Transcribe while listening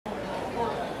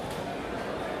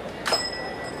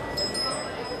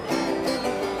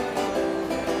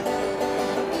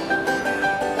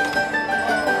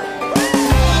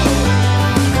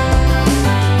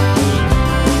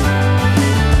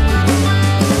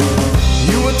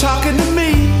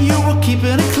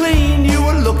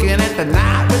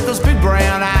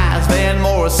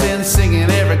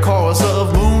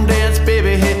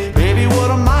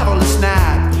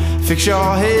Fix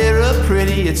your hair up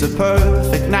pretty, it's a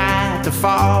perfect night to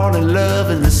fall in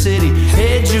love in the city.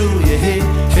 Hey Julia, hey,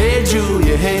 hey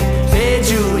Julia, hey, hey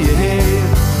Julia, hey.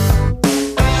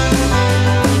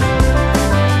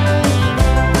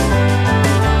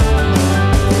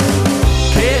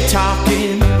 Hey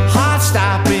talking, heart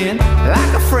stopping,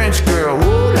 like a French girl,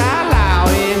 ooh la la.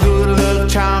 And good luck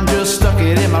charm just stuck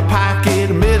it in my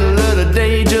pocket, middle of the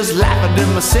day just laughing to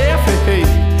myself. Hey,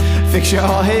 hey. Fix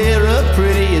your hair up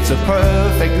pretty, it's a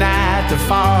perfect night to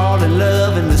fall in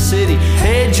love in the city.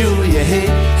 Hey Julia, hey,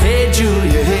 hey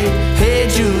Julia, hey, hey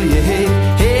Julia, hey,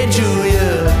 hey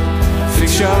Julia.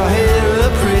 Fix your hair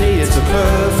up pretty, it's a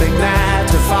perfect night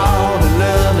to fall in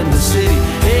love in the city.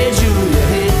 Hey Julia,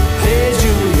 hey, hey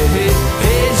Julia, hey,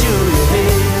 hey Julia,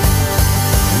 hey.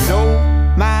 And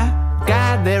oh my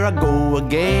God, there I go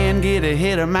again, get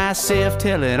ahead of myself,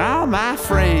 telling all my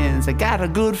friends I got a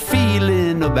good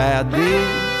feeling about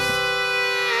this.